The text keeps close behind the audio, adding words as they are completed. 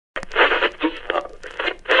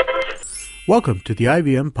Welcome to the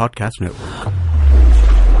IVM Podcast Network.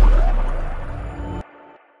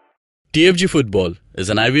 TFG Football is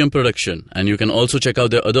an IVM production, and you can also check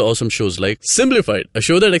out their other awesome shows like Simplified, a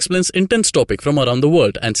show that explains intense topic from around the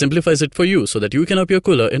world and simplifies it for you so that you can appear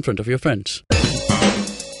cooler in front of your friends.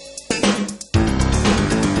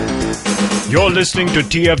 You're listening to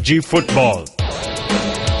TFG Football.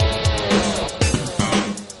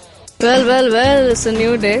 Well, it's a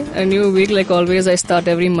new day, a new week. Like always, I start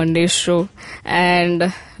every Monday's show.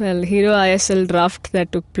 And, Hero ISL Draft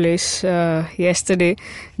that took place yesterday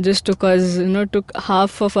just took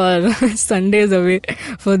half of our Sundays away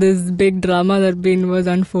for this big drama that was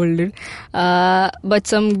unfolded. But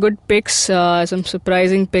some good picks, some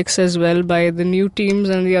surprising picks as well by the new teams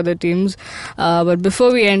and the other teams. But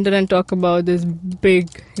before we enter and talk about this big,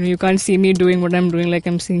 you can't see me doing what I'm doing, like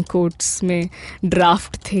I'm seeing quotes,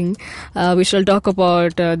 draft thing. We shall talk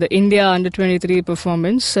about the India under-23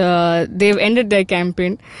 performance. They've ended their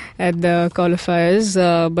campaign at the qualifiers,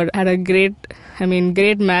 but had a great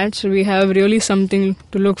match. We have really something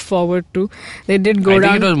to look forward to. They did go down.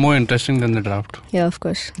 I think it was more interesting than the draft. Yeah, of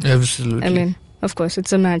course. Absolutely. Of course,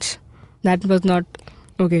 it's a match. That was not...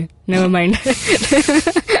 Okay, never mind.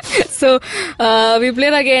 So, we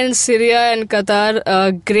played against Syria and Qatar.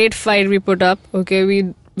 A great fight we put up. Okay,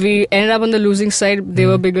 we ended up on the losing side. They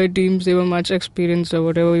were bigger teams. They were much experienced or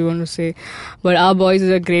whatever you want to say. But our boys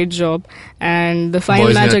did a great job. And the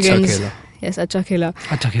final match against... Yes, Acha Khela.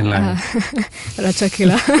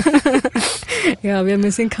 Yeah, we are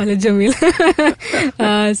missing Khalid Jamil.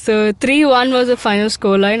 So 3-1 was the final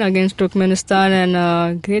scoreline against Turkmenistan,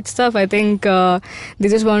 and great stuff. I think they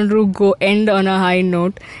just wanted to go end on a high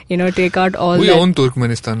note, take out all We own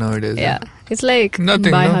Turkmenistan nowadays. Yeah. It's like...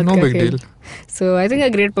 Nothing, no big deal. So I think a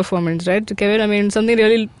great performance, right, Kevin? Something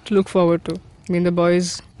really to look forward to. The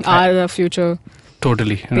boys are the future.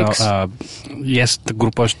 Totally. Yes, the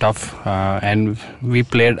group was tough, and we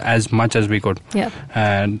played as much as we could. Yeah.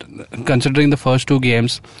 And considering the first two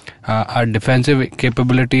games, our defensive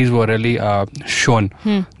capabilities were really shown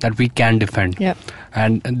that we can defend. Yeah.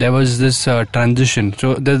 And there was this transition.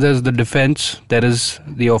 So there's the defense, there is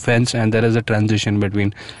the offense, and there is a transition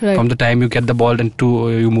between. Right. From the time you get the ball and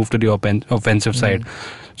you move to the offensive side.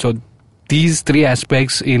 So these three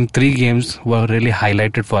aspects in 3 games were really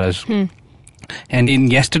highlighted for us. And in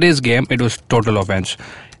yesterday's game, it was total offense.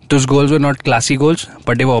 Those goals were not classy goals,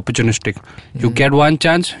 but they were opportunistic. You get one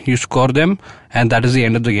chance, you score them, and that is the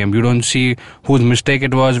end of the game. You don't see whose mistake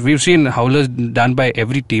it was. We've seen howlers done by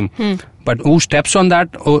every team. But who steps on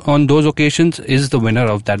those occasions is the winner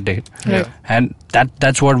of that day. Yeah. And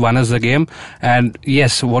that's what won us the game. And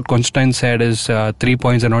yes, what Constantine said is 3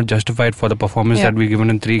 points are not justified for the performance that we given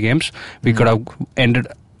in 3 games. We could have ended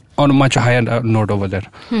on a much higher note over there.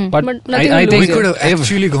 But I think we could have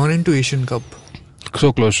actually gone into Asian Cup.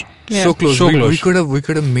 So close. Yeah. So close. We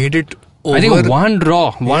could have made it over. I think one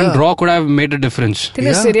draw could have made a difference. I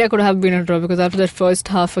think Syria could have been a draw, because after that first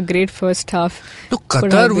half, a great first half. Look,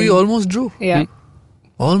 Qatar, we almost drew. Yeah.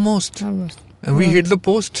 Almost. And we hit the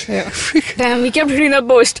post. Yeah. Damn, we kept hitting the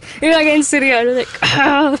post. Even against Syria. It was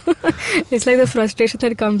like, it's like the frustration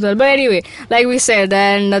that comes out. But anyway, like we said,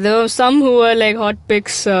 and there were some who were like hot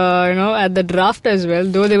picks, at the draft as well.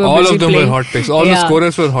 Though they were all busy of them playing. were hot picks. All the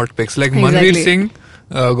scorers were hot picks. Like Exactly. Manveer Singh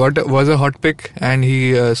was a hot pick and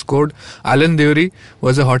he scored. Alan Deori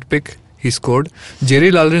was a hot pick. He scored.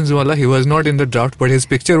 Jerry Lalrinzwala, he was not in the draft, but his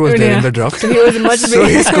picture was there in the draft. So he was much So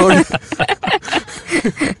he scored.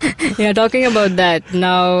 Yeah, talking about that.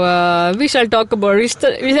 Now, we shall start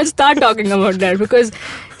talking about that, because,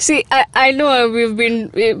 see, I know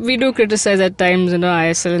we do criticize at times,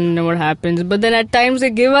 ISL and what happens, but then at times they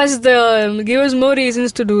give us more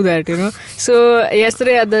reasons to do that, So,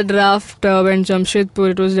 yesterday at the draft, when it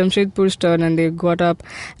was Jamshedpur's turn, and they got up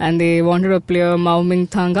and they wanted a player, Mao Ming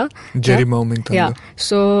Thanga. Jerry Mao Ming Thanga. Yeah.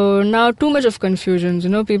 So, now too much of confusions,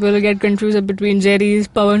 people get confused between Jerry's,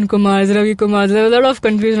 Pawan Kumar's, Ravi Kumar's. There was a lot of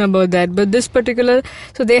confusion about that. But this particular,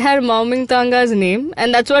 so they had Mao Ming Thanga's name,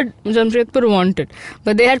 and that's what Jamshedpur wanted.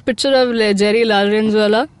 But they had picture of Jerry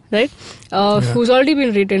Lalrinzwala, right? Who's already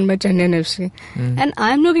been retained by Chennai FC. And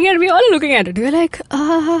we all are looking at it. We're like,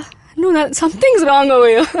 no, something's wrong over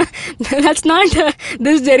here. That's not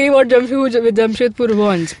this Jerry what Jamshedpur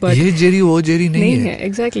wants. But Ye Jerry, wo Jerry nahi hai.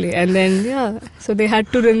 Exactly. And then, so they had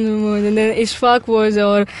to remove. And then Ishfaq was,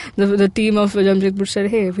 or the team of Jamshedpur said,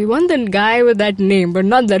 hey, we want that guy with that name, but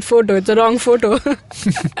not that photo. It's a wrong photo.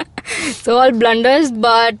 So all blunders,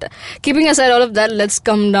 but keeping aside all of that, let's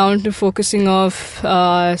come down to focusing off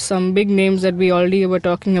some big names that we already were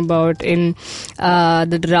talking about in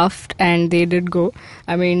the draft, and they did go.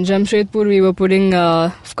 I mean, Jamshedpur, we were putting,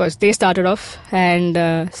 of course, they started off and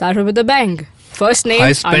started with a bang. First name,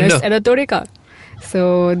 Anas Eratorika.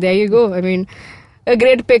 So there you go. I mean, a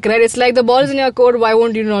great pick, right? It's like the ball's in your court, why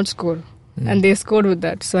won't you not score? And they scored with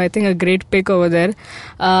that. So I think a great pick over there.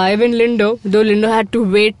 Even Lindo, though Lindo had to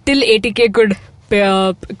wait till 80k could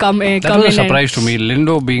come in. That was a surprise to me.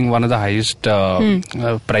 Lindo, being one of the highest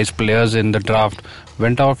prize players in the draft,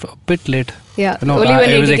 went out a bit late. Yeah, only when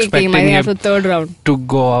 80k came, I think after third round. To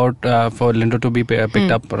go out for Lindo to be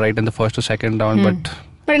picked up right in the first or second round,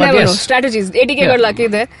 But you never know. Strategies. 80k got lucky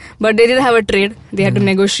there, but they did have a trade. They had to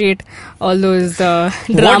negotiate all those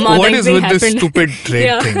drama. What is with this stupid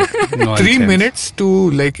trade thing? No 3 minutes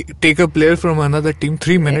to take a player from another team.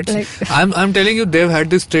 3 minutes. I'm telling you, they've had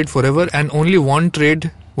this trade forever, and only one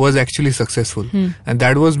trade was actually successful, and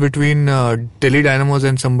that was between Delhi Dynamos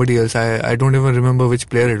and somebody else. I don't even remember which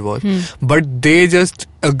player it was, but they just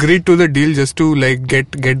agreed to the deal just to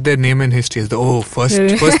get their name in history as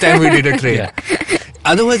first time we did a trade.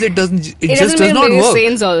 Otherwise, it just does not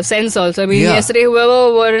work. Sense also. I mean, yesterday,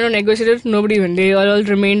 whoever were negotiated, nobody won. They all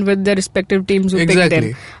remained with their respective teams who picked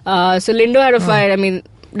them. So Lindo had a fight. I mean,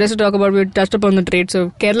 just to talk about, we touched upon the trade. So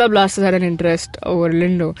Kerala Blasters had an interest over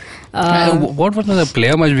Lindo. What was the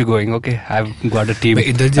player must be going? Okay, I've got a team.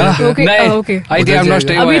 Okay. I think I'm not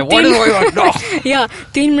staying away. What is going on? No. Yeah,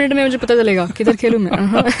 3 minutes में मुझे पता चलेगा किधर खेलूँ मैं.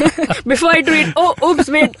 Before I tweet, oops,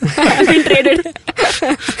 wait, I've been traded.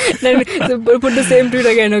 Then put the same tweet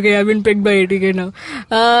again. Okay, I've been picked by 80k now.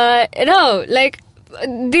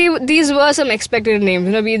 These were some expected names.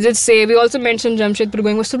 We also mentioned Jamshedpur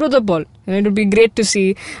going for the ball. It would be great to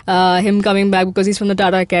see him coming back because he's from the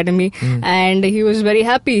Tata Academy and he was very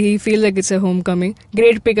happy. He feels like it's a homecoming.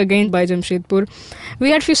 Great pick again by Jamshedpur.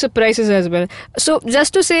 We had few surprises as well. So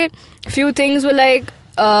just to say, few things were like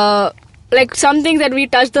some things that we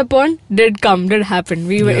touched upon did happen.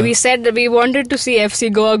 We said that we wanted to see FC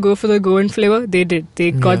Goa go for the Goan flavor. They did.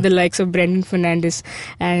 They got the likes of Brendan Fernandes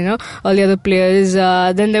and all the other players.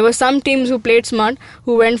 Then there were some teams who played smart,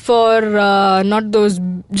 who went for not those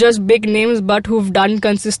just big names, but who've done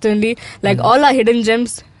consistently. Like all our hidden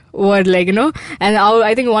gems were and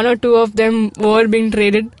I think one or two of them were being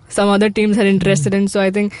traded. Some other teams had interested in, so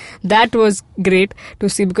I think that was great to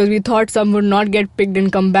see because we thought some would not get picked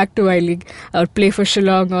and come back to I-League or play for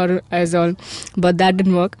Shillong or as all, but that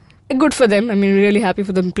didn't work. Good for them. I mean, really happy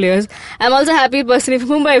for the players. I'm also happy personally for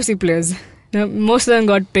Mumbai FC players. Most of them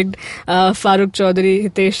got picked. Farooq Chaudhary,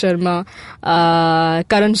 Hitesh Sharma,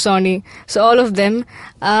 Karan Soni. So all of them.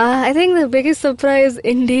 I think the biggest surprise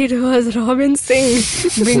indeed was Robin Singh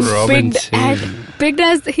being picked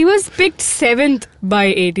as he was picked 7th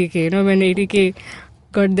by 80k. When 80k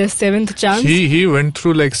got their 7th chance. He went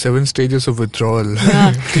through 7 stages of withdrawal.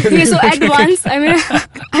 Yeah. So at once, I mean,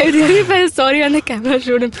 I really felt sorry when the camera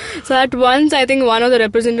showed him. So at once, I think one of the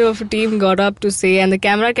representatives of a team got up to say, and the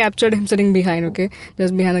camera captured him sitting behind,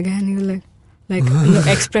 just behind the guy, and he was no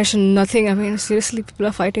expression, nothing. I mean, seriously, people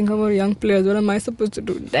are fighting over young players. What am I supposed to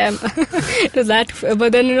do? Damn. It was that.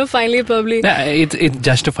 But then, finally, probably. Yeah, it's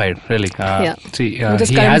justified, really. See, he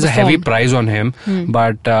has a heavy prize on him,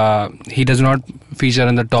 but he does not feature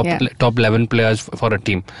in the top 11 players for a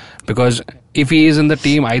team. Because if he is in the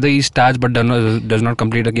team, either he starts but does not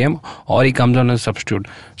complete a game, or he comes on as a substitute.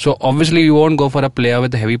 So obviously you won't go for a player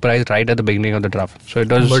with a heavy prize right at the beginning of the draft. So it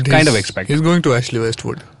was kind of expected. He's going to Ashley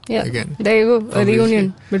Westwood again. There you go, a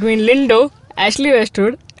reunion between Lindo, Ashley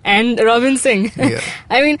Westwood and Robin Singh.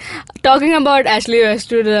 I mean, talking about Ashley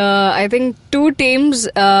Westwood, I think 2 teams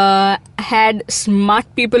had smart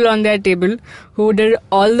people on their table who did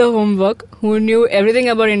all the homework, who knew everything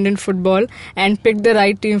about Indian football and picked the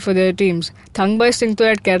right team for their teams. Thangbai Singto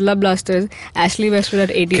at Kerala Blasters, Ashley Westwood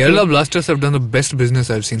at 80k. Kerala Blasters have done the best business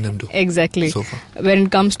I've seen them do. Exactly. So far. When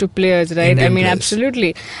it comes to players, right? Indian players.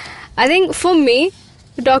 Absolutely. I think for me,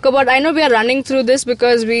 to talk about, I know we are running through this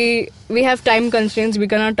because we have time constraints. We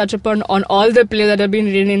cannot touch upon on all the players that have been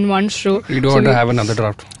written in one show. You don't want to have another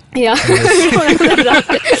draft. Yeah, that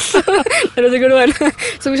was a good one.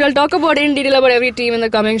 So we shall talk about in detail about every team in the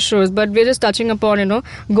coming shows, but we're just touching upon,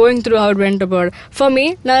 going through how it went about. For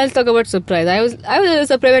me, now let's talk about surprise. I was a little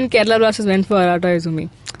surprised when Kerala Blasters went for Arata Izumi.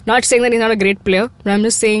 Not saying that he's not a great player, but I'm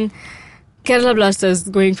just saying Kerala Blasters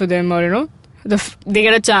going for them, or they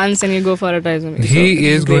get a chance and you go for Arata Izumi. He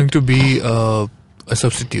is going to be a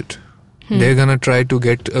substitute. they're gonna try to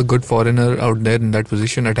get a good foreigner out there in that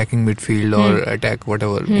position, attacking midfield or attack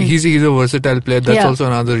whatever. He's a versatile player. That's also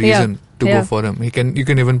another reason to go for him. You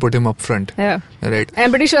can even put him up front. Yeah. Right.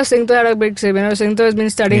 I'm pretty sure Singh had a big say. Singh has been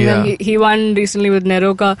studying them. He won recently with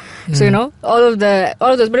Neroka. So all of those.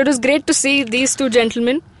 But it was great to see these two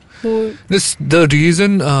gentlemen. The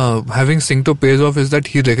reason having Singto pays off is that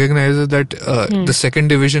he recognizes that the second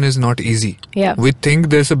division is not easy. Yeah. We think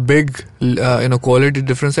there's a big quality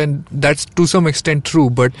difference, and that's to some extent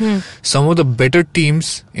true. But some of the better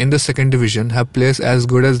teams in the second division have players as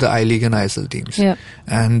good as the I League and ISL teams. Yeah.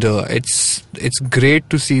 And it's great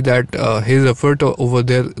to see that his effort over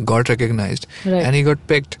there got recognized, and he got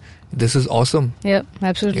picked. This is awesome. Yeah,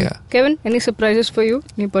 absolutely. Yeah. Kevin, any surprises for you?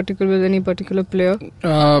 Any particular player?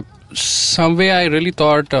 Some way I really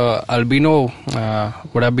thought Albino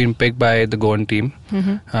would have been picked by the Goan team.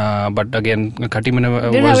 But again, Khatimina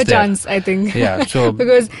was didn't have a there. chance, I think. Yeah, so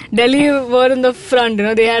because Delhi were in the front,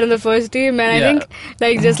 they had in the first team, and I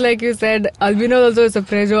think, just like you said, Albino also a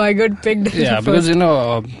surprise. So I got picked. Yeah, because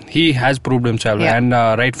he has proved himself, and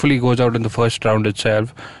rightfully goes out in the first round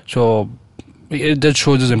itself. So it just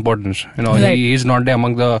shows his importance. He's not there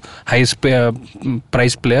among the highest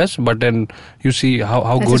price players, but then you see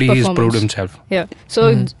how good he's proved himself. Yeah.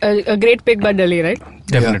 So a great pick by Delhi, right?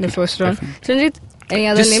 Definitely. In the first round. Sanjit, any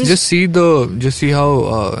other names? Just see how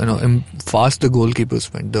fast the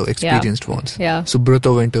goalkeepers went, the experienced ones. Yeah.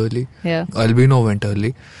 Subrata went early. Yeah. Albino went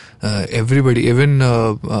early. Everybody, even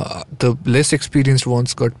the less experienced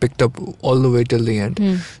ones, got picked up all the way till the end.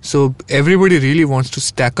 So everybody really wants to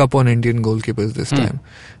stack up on Indian goalkeepers this time,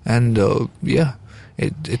 and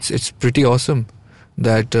it's pretty awesome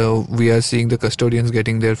that we are seeing the custodians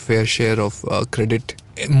getting their fair share of credit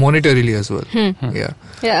monetarily as well. Yeah,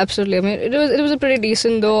 absolutely. I mean, it was a pretty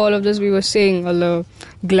decent, though all of this we were seeing, all the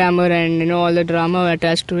glamour and all the drama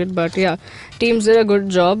attached to it. But yeah, teams did a good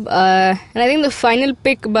job. And I think the final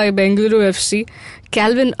pick by Bengaluru FC,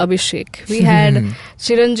 Calvin Abhishek. We had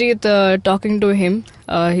Chiranjit talking to him.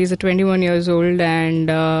 He's 21 years old, and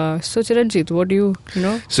so Chiranjit, what do you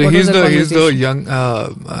know? So he's the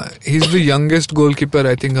youngest goalkeeper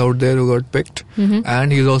I think out there who got picked,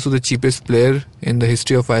 and he's also the cheapest player in the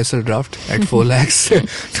history of ISL Draft at 4 lakhs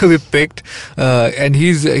to be picked. And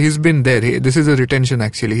he's been there. This is a retention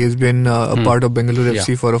actually. He's been a part of Bengaluru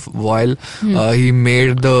FC for a while. He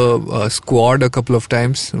made the squad a couple of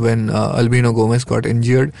times when Albino Gomez got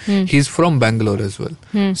injured. He's from Bangalore as well.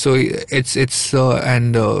 So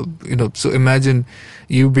so imagine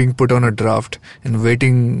you being put on a draft and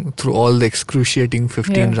waiting through all the excruciating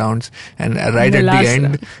 15 rounds, and right at the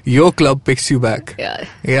end your club picks you back.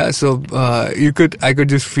 So I could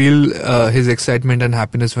just feel his excitement and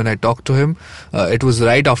happiness when I talked to him. It was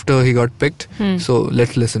right after he got picked. So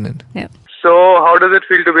let's listen in. So how does it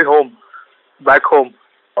feel to be back home?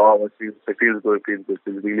 Oh, it feels good. It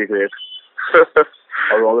feels really great.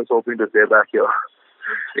 I was always hoping to stay back here.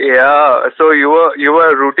 Yeah, so you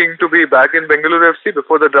were rooting to be back in Bengaluru FC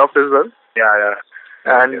before the draft as well? Yeah.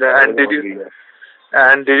 And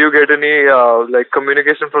did you get any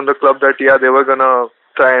communication from the club that they were gonna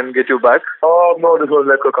try and get you back? Oh no, this was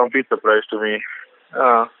like a complete surprise to me.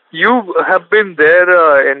 You have been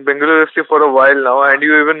there in Bengaluru FC for a while now, and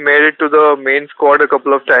you even made it to the main squad a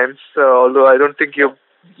couple of times. Although I don't think you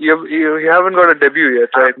haven't got a debut yet,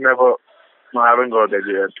 right? No, I haven't got a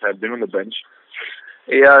debut yet. I've been on the bench.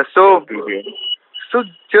 Yeah, so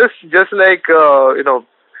just like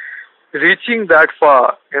reaching that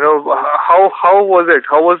far, how was it?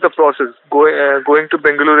 How was the process going to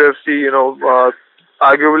Bengaluru FC?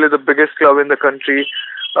 Arguably the biggest club in the country,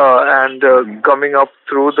 and coming up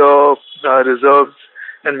through the reserves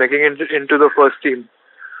and making it into the first team.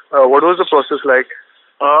 What was the process like?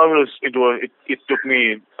 It took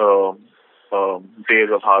me days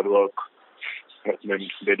of hard work.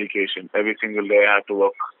 Dedication. Every single day I had to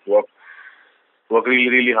work really,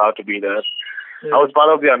 really hard to be there. I was part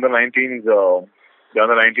of the under-19s, the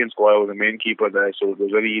under-19 squad. I was the main keeper there, so it was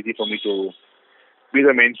very easy for me to be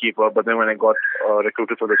the main keeper. But then when I got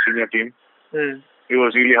recruited for the senior team, it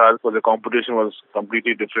was really hard because the competition was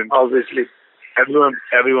completely different. Obviously, everyone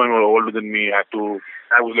was older than me. I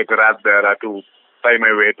was like a rat there. I had to try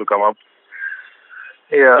my way to come up.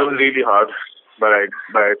 Yeah, it was really hard, but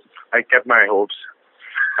I kept my hopes.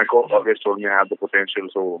 My coach always told me I had the potential,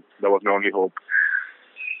 so that was my only hope.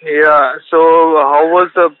 Yeah. So, how was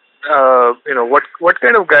the what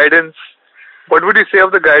kind of guidance? What would you say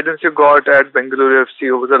of the guidance you got at Bengaluru FC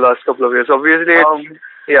over the last couple of years? Obviously,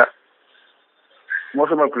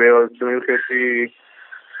 most of my players, Sunil Khetri,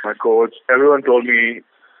 my coach, everyone told me,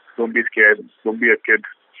 "Don't be scared. Don't be a kid.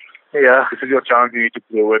 Yeah, this is your chance. You need to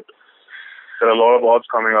prove it." there are a lot of odds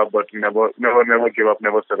coming up, but never give up,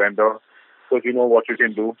 never surrender. Because you know what you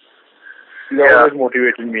can do. He's always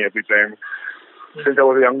motivating me every time. Since I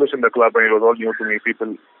was the youngest in the club and it was all new to me,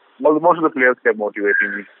 most of the players kept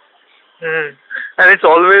motivating me. And it's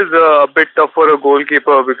always a bit tough for a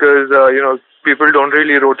goalkeeper because people don't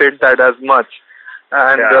really rotate that as much.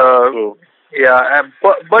 And true.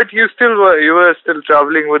 but you were still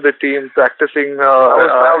traveling with the team, practicing. I was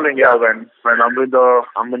traveling, when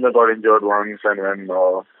Amrinder got injured once, and when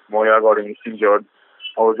Moya got injured,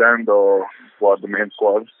 I was in the main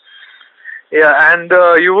squad. Yeah, and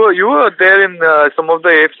you were there in some of the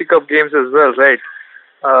AFC Cup games as well, right?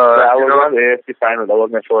 I was on the AFC final. That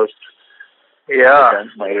was my first.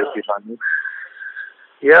 My AFC final.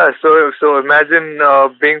 Yeah, so imagine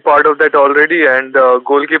being part of that already, and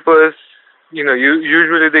goalkeepers,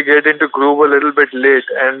 usually they get into groove a little bit late,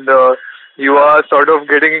 and you are sort of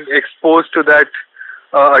getting exposed to that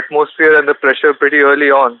atmosphere and the pressure pretty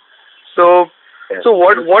early on. So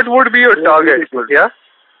what would be your target? Yeah.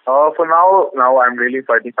 For now I'm really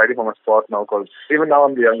fighting for my spot now, because even now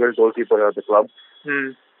I'm the youngest goalkeeper at the club,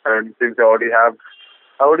 and since I've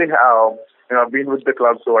been with the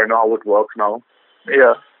club, so I know how it works now.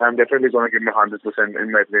 Yeah, I'm definitely going to give my 100%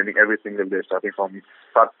 in my training every single day, starting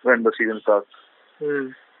when the season starts.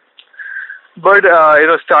 But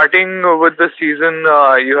starting with the season,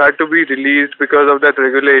 you had to be released because of that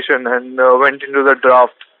regulation, and went into the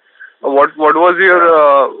draft. What was your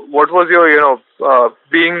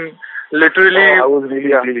being literally? I was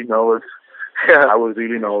really nervous. Yeah. I was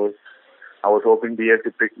really nervous. I was hoping BF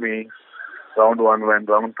to pick me. Round 1 went,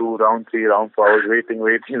 round 2, round 3, round 4. I was waiting.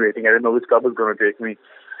 I didn't know which club was going to take me.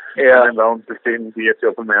 Yeah. And then round 15, BF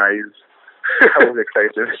opened my eyes. I was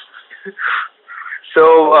excited.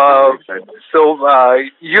 So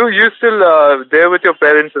you still there with your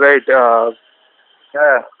parents, right? Yeah,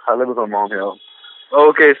 I live with my mom here.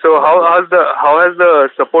 Okay, so how has the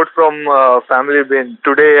support from family been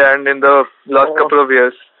today and in the last couple of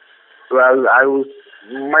years? Well,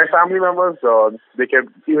 my family members, they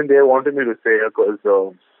wanted me to stay here because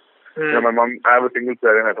my mom, I have a single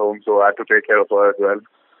parent at home, so I had to take care of her as well.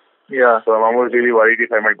 Yeah. So my mom was really worried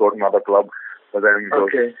if I might go to another club, but then I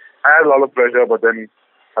had a lot of pressure, but then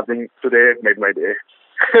I think today it made my day.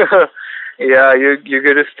 Yeah, you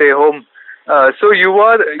get to stay home. So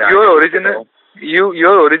you're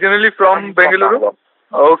originally from Bengaluru?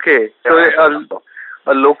 Okay. So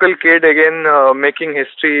a local kid again making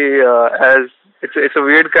history as it's a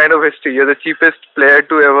weird kind of history. You're the cheapest player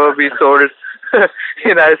to ever be sold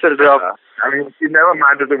in ISL Draft. I mean, it never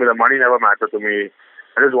mattered to me. The money never mattered to me.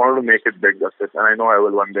 I just wanted to make it big, that's it. And I know I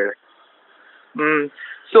will one day.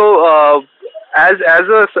 So, as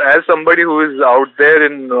somebody who is out there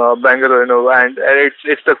in Bangalore, and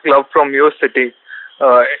it's the club from your city,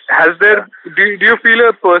 do you feel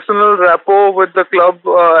a personal rapport with the club,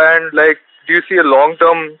 and do you see a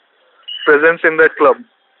long-term presence in that club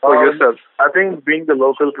for yourself? I think being the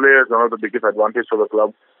local player is one of the biggest advantages for the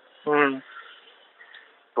club.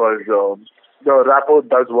 Because the rapport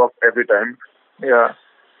does work every time. Yeah.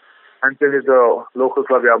 And since it's a local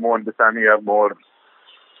club, you have more understanding, you have more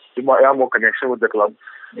connection with the club.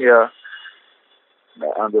 Yeah.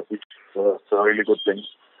 And it's a really good thing.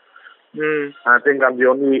 I think I'm the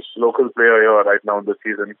only local player here right now in the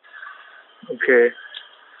season. Okay.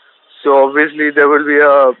 So obviously there will be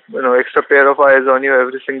a extra pair of eyes on you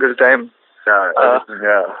every single time. Yeah.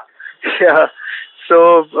 Yeah.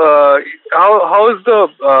 So how's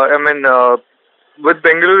with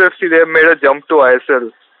Bengaluru FC, they have made a jump to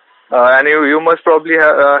ISL, and you must probably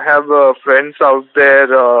have friends out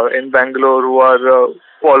there in Bangalore who are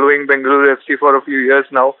following Bengaluru FC for a few years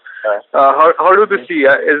now. How do they see?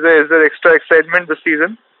 Is there extra excitement this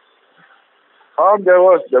season? There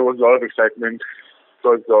was a lot of excitement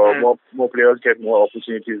because more players get more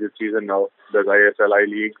opportunities this season now. There's ISL,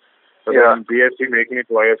 I-League. But then BFC making it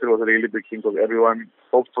to ISL was a really big thing because everyone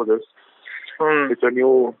hopes for this. It's a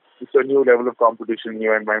new level of competition,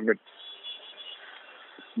 new environment,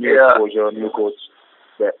 new exposure, new coach,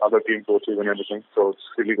 the other team coaches and everything. So it's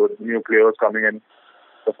really good. New players coming in.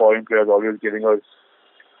 The foreign players always giving us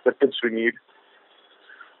the tips we need.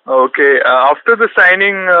 Okay. After the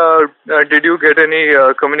signing, did you get any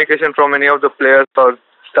communication from any of the players or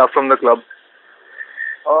staff from the club?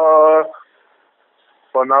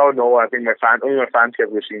 For now, no. I think my fans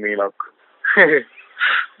kept wishing me luck.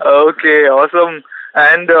 Okay, awesome.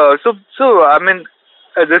 And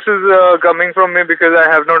this is coming from me because I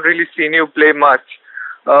have not really seen you play much.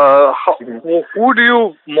 Who do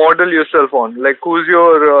you model yourself on? Who's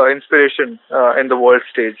your inspiration in the world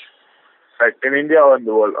stage? Like in India or in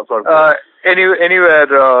the world? Of course. Anywhere,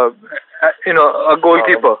 a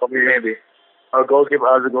goalkeeper, For me, maybe. As a goalkeeper,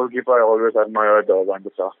 I always admired Van der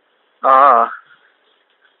Sar. Ah,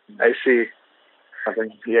 I see. I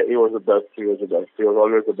think he was the best. He was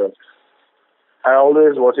always the best. I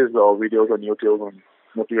always watch his videos on YouTube and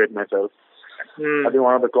motivate myself. I think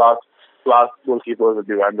one of the class goalkeepers would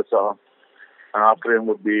be Van der Sar, and after him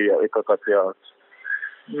would be Eka Katria.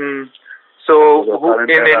 So, in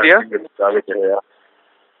India?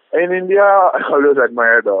 In India, I always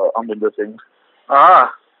admired Amrinder Singh.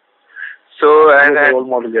 Ah. So, and role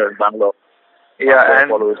model here in Bangalore. Yeah, and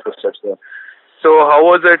follow his footsteps there. So, how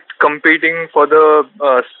was it competing for the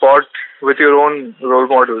spot with your own role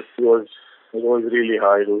models? It was really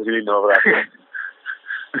hard. It was really nerve-wracking.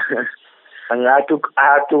 And I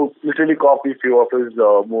had to literally copy a few of his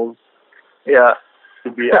moves. Yeah. To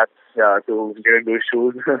get into his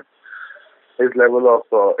shoes. His level of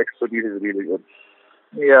expertise is really good.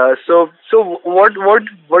 Yeah. So what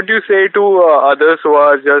do you say to others who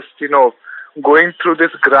are just going through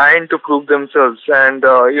this grind to prove themselves, and and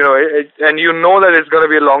that it's going to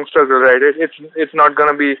be a long struggle, right? It's not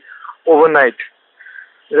going to be overnight,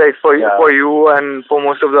 right? For you and for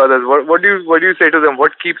most of the others. What do you say to them?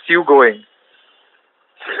 What keeps you going?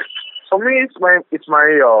 For me, it's my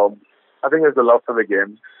I think it's the love for the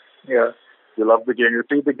game. Yeah. You love the game. You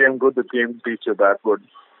treat the game good, the game treats you that good.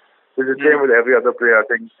 It's the same with every other player. I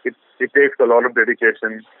think it takes a lot of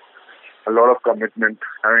dedication, a lot of commitment.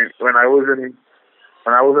 I mean, when I was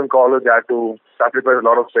in college, I had to sacrifice a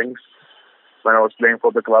lot of things when I was playing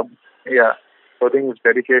for the club. Yeah. So I think it's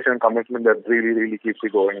dedication, commitment that really, really keeps you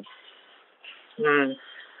going.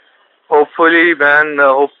 Hopefully, man,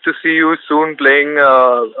 hope to see you soon playing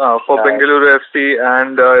for Bengaluru FC,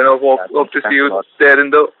 and hope to see you there in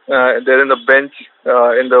the bench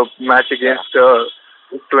in the match against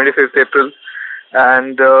 25th April,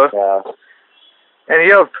 and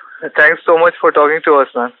thanks so much for talking to us,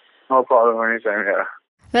 man. No problem, anytime. Yeah.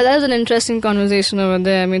 Well, that was an interesting conversation over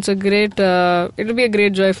there. I mean, it'll be a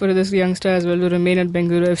great joy for this youngster as well to remain at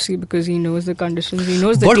Bengaluru FC because he knows the conditions, he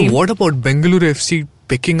knows the team. But what about Bengaluru FC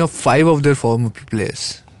picking up 5 of their former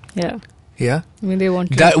players? Yeah. Yeah. I mean, they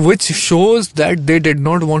want to. Which shows that they did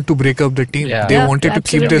not want to break up the team. Yeah. They wanted to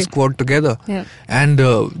keep absolutely. their squad together. Yeah. And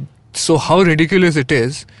so how ridiculous it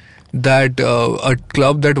is that a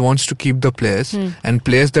club that wants to keep the players and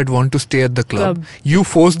players that want to stay at the club, you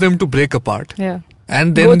force them to break apart. Yeah.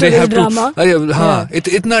 And then they have drama.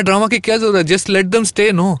 Itna drama ki kya zarurat? Just let them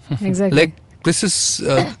stay, no? Exactly. Like, this is,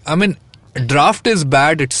 draft is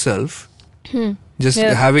bad itself. Just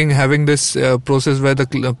having this process where the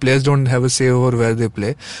players don't have a say over where they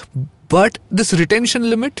play. But this retention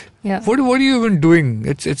limit, what are you even doing?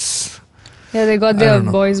 It's Yeah, they got their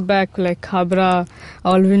boys back, like Khabra,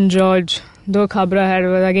 Alvin George. Though Khabra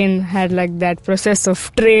had like that process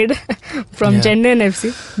of trade from Chennai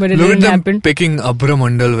FC, but it didn't happen. Picking Abra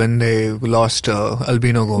Mandal when they lost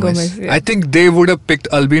Albino Gomez. Yeah. I think they would have picked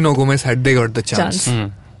Albino Gomez had they got the chance.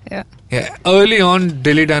 Yeah. Early on,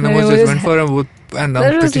 Delhi Dynamos just went for a and I'm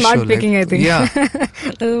that was pretty smart sure. picking, I think. Yeah.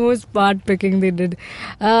 That was the most smart picking they did.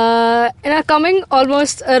 Coming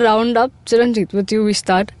almost a round up, Chiranjit, with you we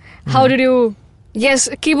start. How did you... Yes,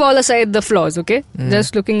 keep all aside the flaws, okay?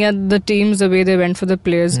 Just looking at the teams, the way they went for the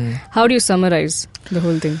players. How do you summarize the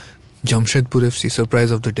whole thing? Jamshedpur FC,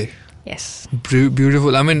 surprise of the day. Yes.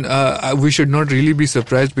 Beautiful. I mean, we should not really be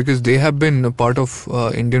surprised because they have been a part of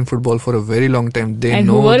Indian football for a very long time. They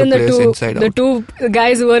know the players inside out. The two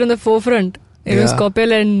guys who were in the forefront. It was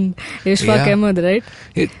Kopel and Ishfaq Ahmed, right?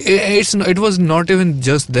 It was not even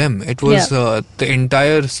just them. It was the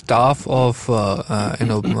entire staff of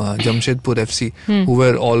Jamshedpur FC who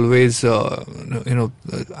were always,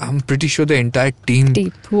 I'm pretty sure the entire team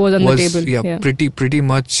who was on the table. Yeah, pretty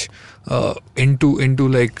much into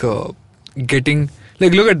like getting,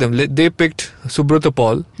 like, look at them. They picked Subrata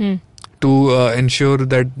Paul to ensure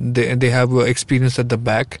that they have experience at the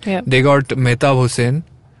back. Yeah. They got Mehtab Hussain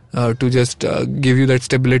to just give you that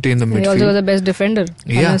stability in the midfield. He also was the best defender.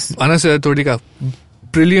 Yeah, Anas Todika,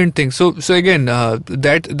 brilliant thing. So again,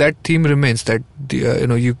 that theme remains that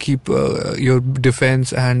you keep your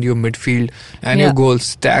defense and your midfield and your goals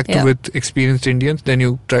stacked with experienced Indians. Then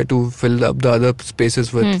you try to fill up the other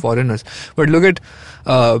spaces with foreigners. But look at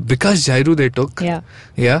Vikas Jairu they took.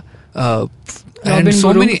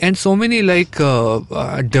 And so many like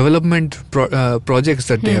development projects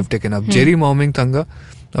that they have taken up. Jerry Mauming Thanga.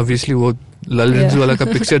 Obviously वो लल रिंजू वाला का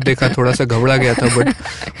picture देखा थोड़ा सा घबरा गया था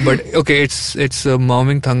but okay it's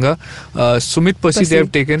Mauming Thanga, Sumit Pasi they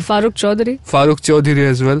have taken, Farooq Chaudhary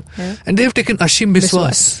as well, and they have taken Ashim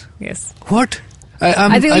Biswas. Yes. What?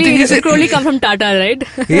 I think it could only come from Tata,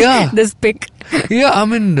 right? Yeah. This pick. Yeah, I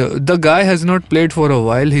mean, the guy has not played for a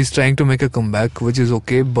while. He's trying to make a comeback, which is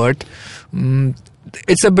okay, but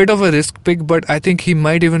it's a bit of a risk pick, but I think he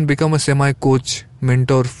might even become a semi-coach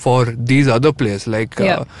mentor for these other players like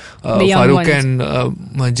Farooq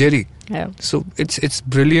and Jerry. Yeah. So it's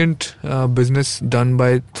brilliant business done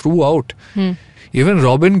by throughout. Even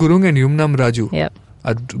Robin Gurung and Yumnam Raju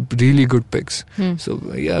are really good picks. So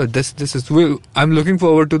yeah, this is. I'm looking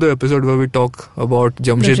forward to the episode where we talk about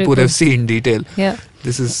Jamshedpur FC in detail. Yeah,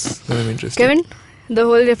 this is going to be interesting. Kevin, the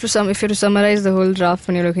whole if you have to summarize the whole draft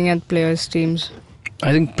when you're looking at players, teams.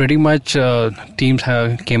 I think pretty much teams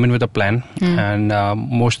came in with a plan, and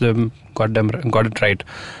most of them got it right.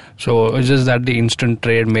 So it's just that the instant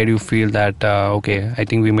trade made you feel that okay, I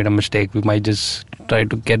think we made a mistake. We might just try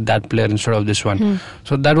to get that player instead of this one.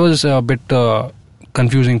 So that was a bit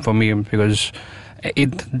confusing for me because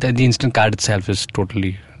the instant card itself is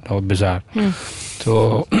totally bizarre.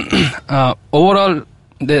 So overall,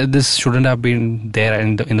 this shouldn't have been there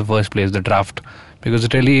in the first place, the draft, because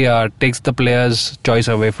it really takes the player's choice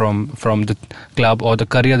away from the club or the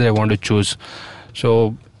career they want to choose.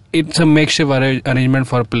 So it's a makeshift arrangement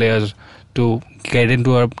for players to get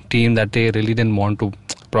into a team that they really didn't want to,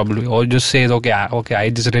 probably, or just say, okay, I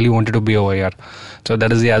just really wanted to be over here. So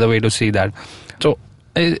that is the other way to see that. So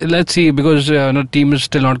let's see, because team is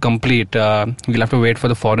still not complete. We'll have to wait for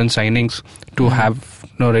the foreign signings to have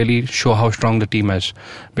really show how strong the team is,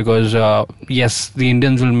 because yes, the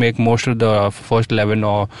Indians will make most of the first 11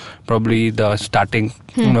 or probably the starting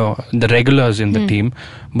the regulars in the team,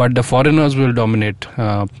 but the foreigners will dominate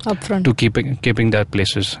up front to keeping their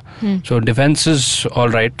places. So defense is all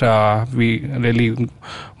right. We really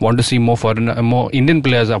want to see more Indian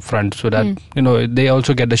players up front, so that they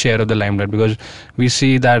also get the share of the limelight, because we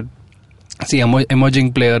see that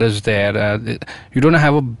emerging player is there. You don't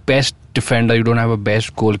have a best defender, you don't have a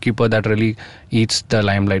best goalkeeper that really eats the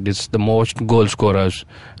limelight. It's the most goal scorers.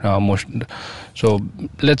 So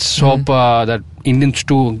let's hope that Indians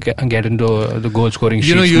too get into the goal scoring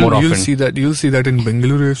sheets more often. You'll see that in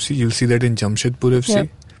Bengaluru FC. You'll see that in Jamshedpur FC.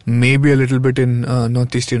 Maybe a little bit in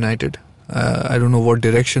Northeast United. I don't know what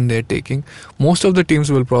direction they're taking. Most of the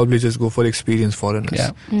teams will probably just go for experienced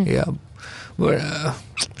foreigners. But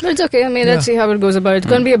it's okay. I mean, let's see how it goes about. It's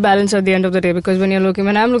going to be a balance at the end of the day, because when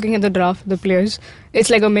I'm looking at the draft, the players,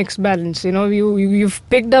 it's like a mixed balance. You've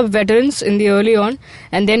picked up veterans in the early on,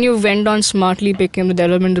 and then you went on smartly picking the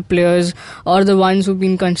developmental players or the ones who've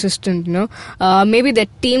been consistent. Maybe the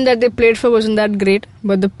team that they played for wasn't that great,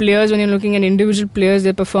 but the players, when you're looking at individual players,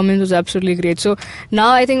 their performance was absolutely great. So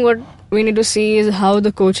now I think what we need to see is how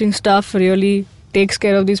the coaching staff really takes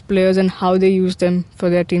care of these players and how they use them for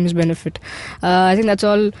their team's benefit. I think that's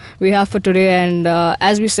all we have for today, and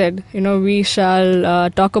as we said, we shall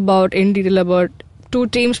talk in detail about 2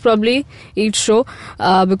 teams probably each show,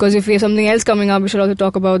 because if we have something else coming up, we shall also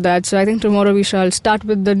talk about that. So I think tomorrow we shall start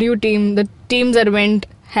with the new team, the teams that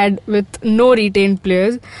had with no retained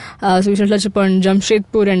players. So we shall touch upon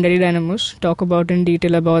Jamshedpur and Delhi Dynamos, talk about in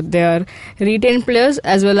detail about their retained players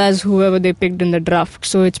as well as whoever they picked in the draft.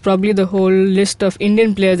 So it's probably the whole list of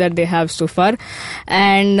Indian players that they have so far.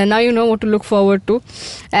 And now you know what to look forward to.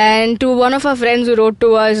 And to one of our friends who wrote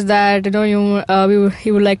to us that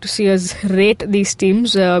he would like to see us rate these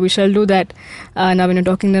teams, we shall do that now when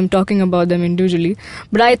you're talking about them individually.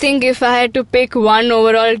 But I think if I had to pick one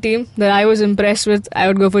overall team that I was impressed with, I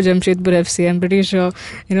would go for Jamshedpur FC. I'm pretty sure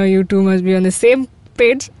you two must be on the same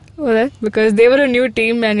page over there, because they were a new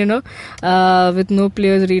team, and with no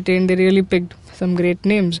players retained, they really picked some great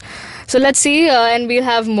names. So let's see, and we'll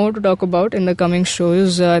have more to talk about in the coming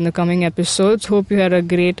shows, in the coming episodes. Hope you had a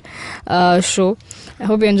great show. I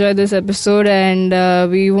hope you enjoyed this episode, and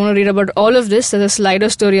we want to read about all of this. There's a slider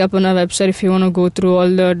story up on our website if you want to go through all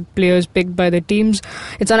the players picked by the teams.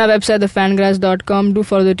 It's on our website, thefangrass.com. Do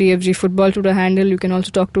follow the TFG football Twitter handle. You can also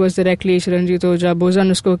talk to us directly, Chiranjit Oja,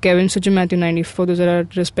 Boza_Kevin, Sujimatthew94. Those are our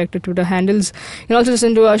respective Twitter handles. You can also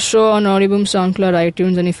listen to our show on Audible, SoundCloud,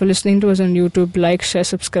 iTunes, and if you're listening to us on YouTube, like, share,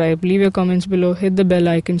 subscribe, leave your comments below, hit the bell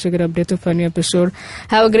icon so you get updated for a new episode.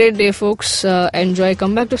 Have a great day, folks. Enjoy.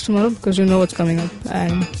 Come back to us tomorrow, because you know what's coming up.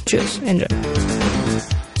 And cheers. Enjoy.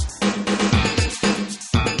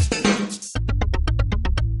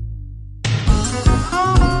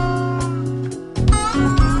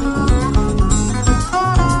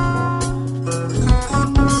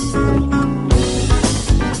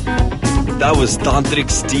 That was Tantrik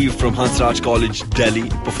Steve from Hansraj College, Delhi,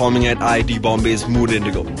 performing at IIT Bombay's Mood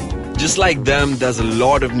Indigo. Just like them, there's a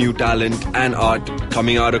lot of new talent and art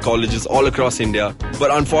coming out of colleges all across India, but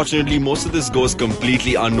unfortunately most of this goes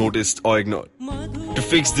completely unnoticed or ignored.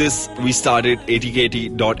 fix this, we started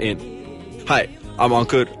atkt.in. Hi, I'm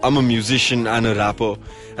Ankur. I'm a musician and a rapper.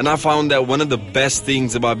 And I found that one of the best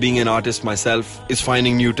things about being an artist myself is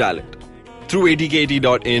finding new talent. Through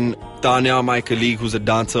atkt.in, Tanya, my colleague who's a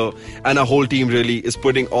dancer, and our whole team really is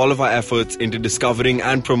putting all of our efforts into discovering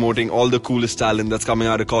and promoting all the coolest talent that's coming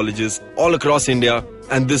out of colleges all across India.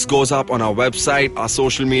 And this goes up on our website, our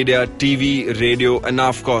social media, TV, radio, and now,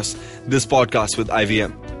 of course, this podcast with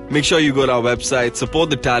IVM. Make sure you go to our website, support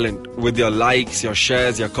the talent with your likes, your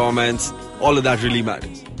shares, your comments. All of that really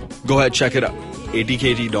matters. Go ahead, check it out.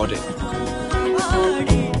 atkt.in.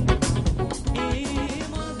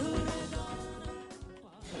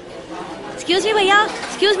 Excuse me भैया,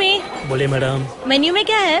 excuse me. बोलिए madam. Menu में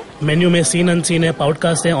क्या है? Menu में scene unseen है,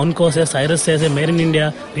 podcast है, on course है, Cyrus है, made in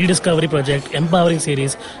India, rediscovery project, empowering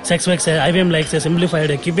series, sex wax है, IVM लाइक्स है,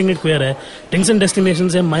 सिंप्लीफाइड है, कीपिंग इट क्वियर है, थिंग्स एंड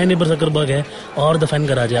डेस्टिनेशंस है, माय नेबर जकरबर्ग है और द फैन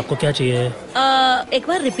गराज है. आपको क्या चाहिए? एक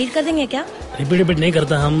बार रिपीट कर देंगे क्या? रिपीट नहीं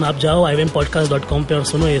करता हम. आप जाओ IVMpodcast.com पे और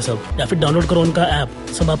सुनो ये सब, या फिर डाउनलोड करो उनका ऐप.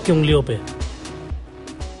 सब आपकी उंगलियों पे.